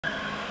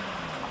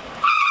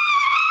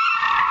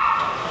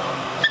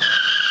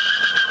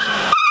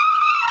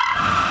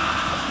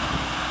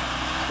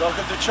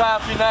Welcome to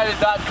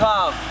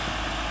TriumphUnited.com.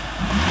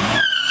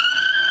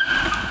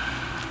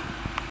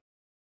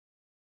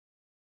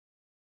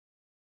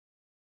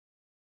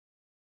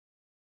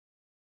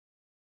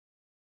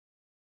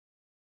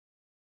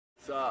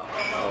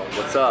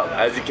 What's up?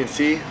 As you can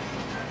see,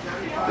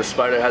 the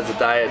Spider has a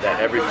diet that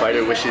every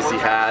fighter wishes he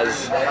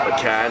has but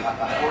can't,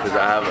 because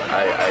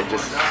I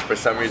just for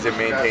some reason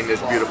maintain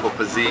this beautiful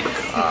physique.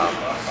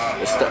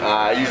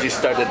 I usually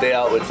start the day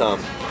out with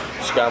some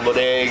scrambled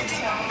eggs,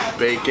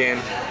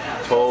 bacon,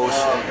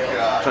 toast,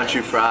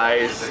 country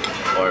fries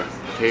or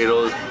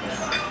potatoes,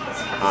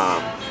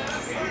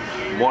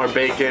 more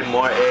bacon,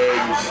 more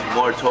eggs,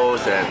 more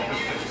toast, and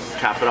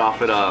cap it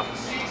off with a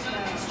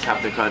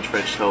Captain Crunch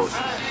French toast.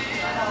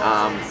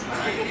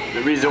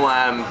 The reason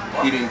why I'm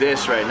eating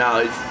this right now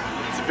is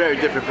it's very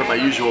different from my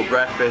usual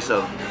breakfast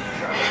of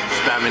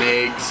spam and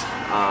eggs,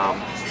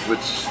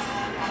 which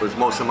was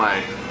most of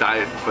my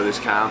diet for this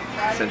camp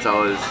since I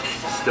was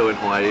still in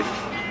Hawaii.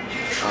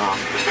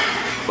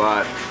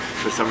 But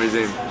for some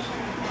reason,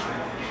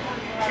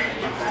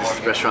 this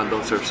restaurant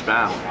don't serve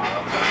spam.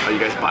 Are you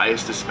guys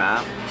biased to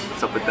spam?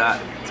 What's up with that?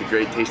 It's a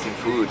great tasting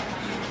food,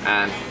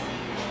 and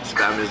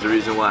spam is the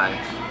reason why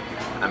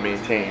I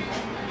maintain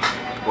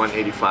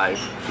 185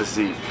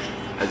 physique,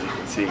 as you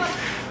can see.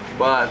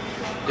 But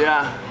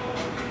yeah,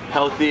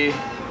 healthy,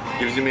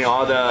 gives me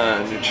all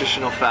the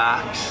nutritional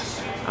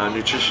facts,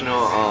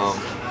 nutritional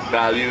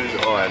values.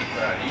 Oh, and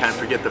can't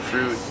forget the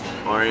fruit,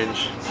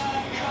 orange.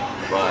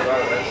 But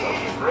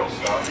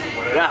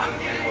yeah,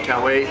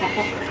 can't wait.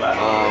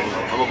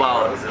 I'm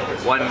about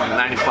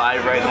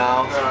 195 right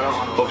now.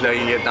 Hopefully I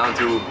can get down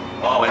to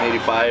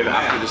 185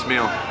 after this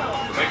meal.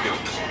 Thank you.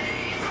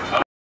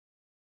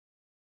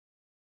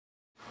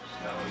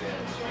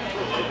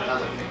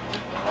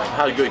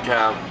 Had a good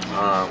camp.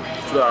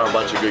 Flew out a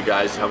bunch of good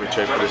guys to help me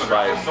train for this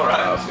fight.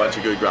 A bunch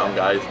of good ground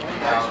guys.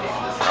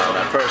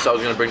 At first I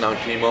was going to bring down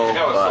Chemo,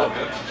 but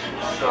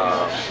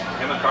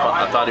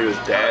I thought he was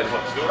dead.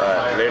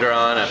 Later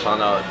on I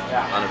found out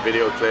on a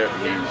video clip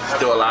he's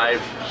still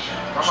alive.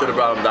 Should have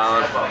brought him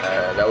down.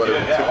 That would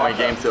have took my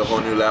game to a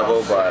whole new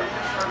level, but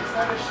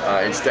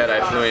instead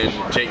I flew in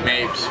Jake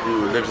Mapes,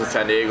 who lives in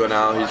San Diego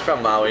now. He's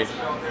from Maui.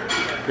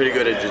 Pretty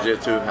good at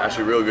jiu-jitsu,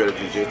 actually real good at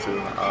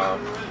jiu-jitsu.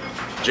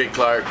 Jake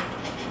Clark,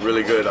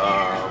 really good,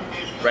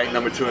 ranked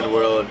 #2 in the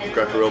world,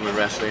 Greco-Roman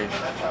wrestling.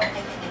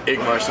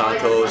 Igmar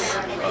Santos,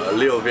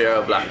 Leo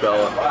Vieira, black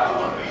belt,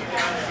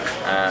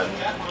 and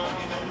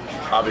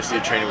obviously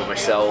training with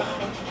myself.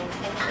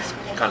 It's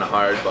kind of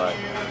hard, but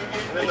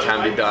it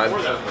can be done.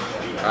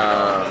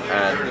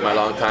 And my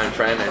longtime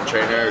friend and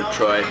trainer,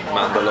 Troy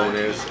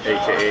Mandalones,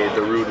 aka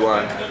the Rude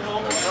One.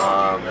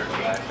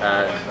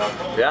 And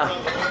yeah,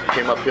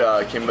 came up to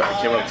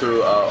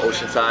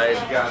Oceanside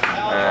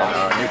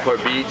and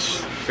Newport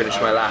Beach.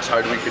 Finished my last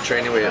hard week of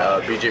training with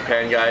BJ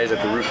Pan guys at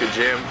the Ruka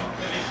Gym,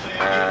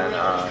 and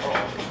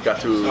got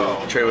to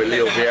train with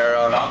Leo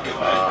Vieira,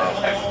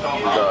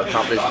 who's an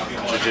accomplished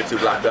jiu-jitsu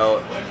black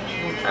belt,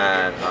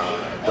 and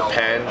the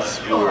Pens,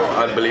 who are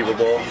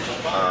unbelievable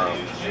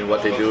in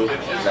what they do.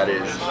 That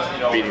is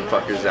beating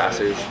fuckers'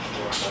 asses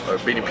or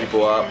beating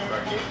people up,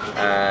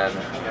 and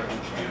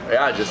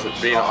yeah, just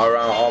being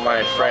around all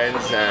my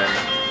friends and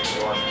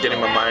getting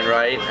my mind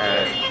right.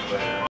 And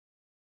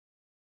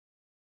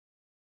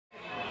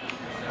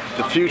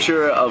the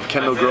future of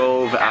Kendall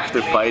Grove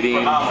after fighting,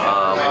 when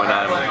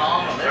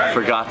I'm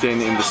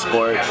forgotten in the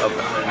sport of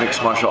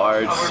mixed martial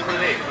arts.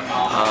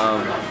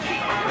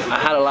 I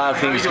had a lot of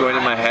things going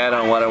in my head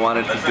on what I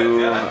wanted to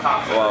do.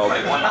 Well,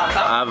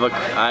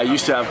 I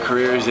used to have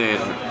careers in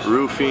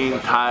roofing,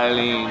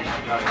 tiling,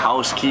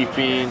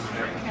 housekeeping,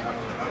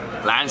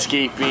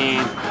 landscaping.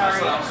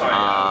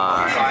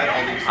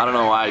 I don't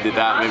know why I did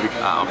that, maybe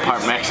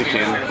part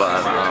Mexican,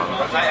 but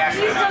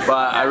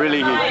I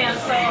really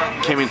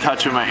came in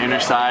touch with my inner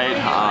side.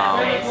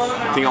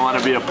 I think I want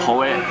to be a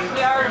poet,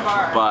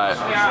 but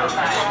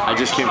I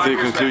just came to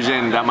the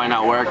conclusion that might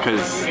not work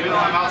because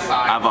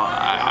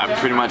I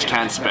pretty much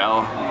can't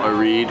spell or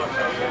read,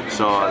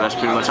 so that's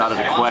pretty much out of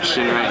the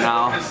question right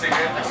now.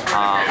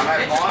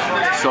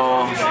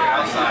 So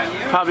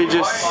probably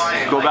just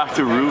go back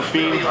to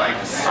roofing.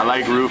 I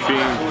like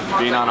roofing,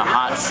 being on a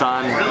hot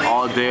sun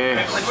all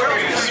day,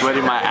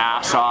 sweating my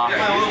ass off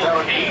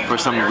for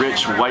some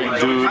rich white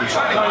dude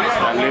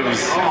that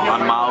lives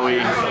on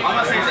Maui,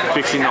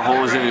 fixing the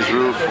holes in his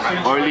roof,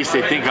 or at least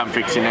they think I'm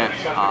fixing it.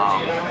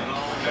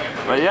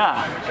 But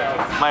yeah,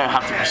 might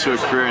have to pursue a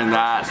career in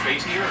that.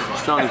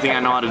 It's the only thing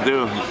I know how to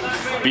do,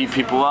 beat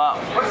people up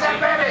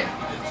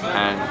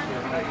and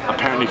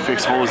apparently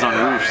fix holes on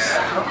roofs.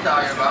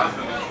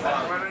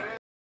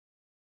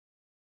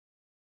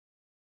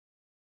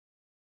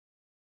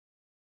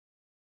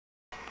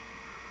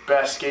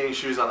 Best skating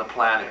shoes on the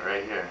planet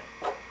right here.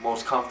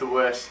 Most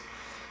comfortablest,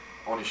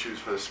 only shoes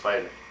for the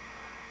Spider.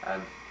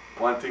 And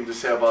one thing to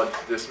say about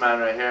this man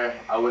right here,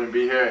 I wouldn't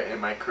be here in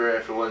my career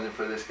if it wasn't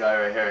for this guy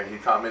right here. He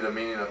taught me the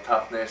meaning of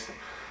toughness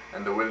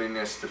and the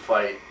willingness to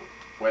fight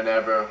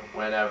whenever,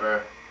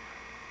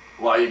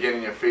 while you're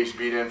getting your face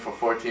beaten for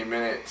 14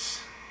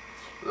 minutes.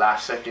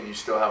 last second you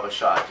still have a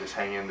shot. Just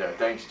hang in there.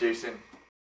 Thanks, Jason.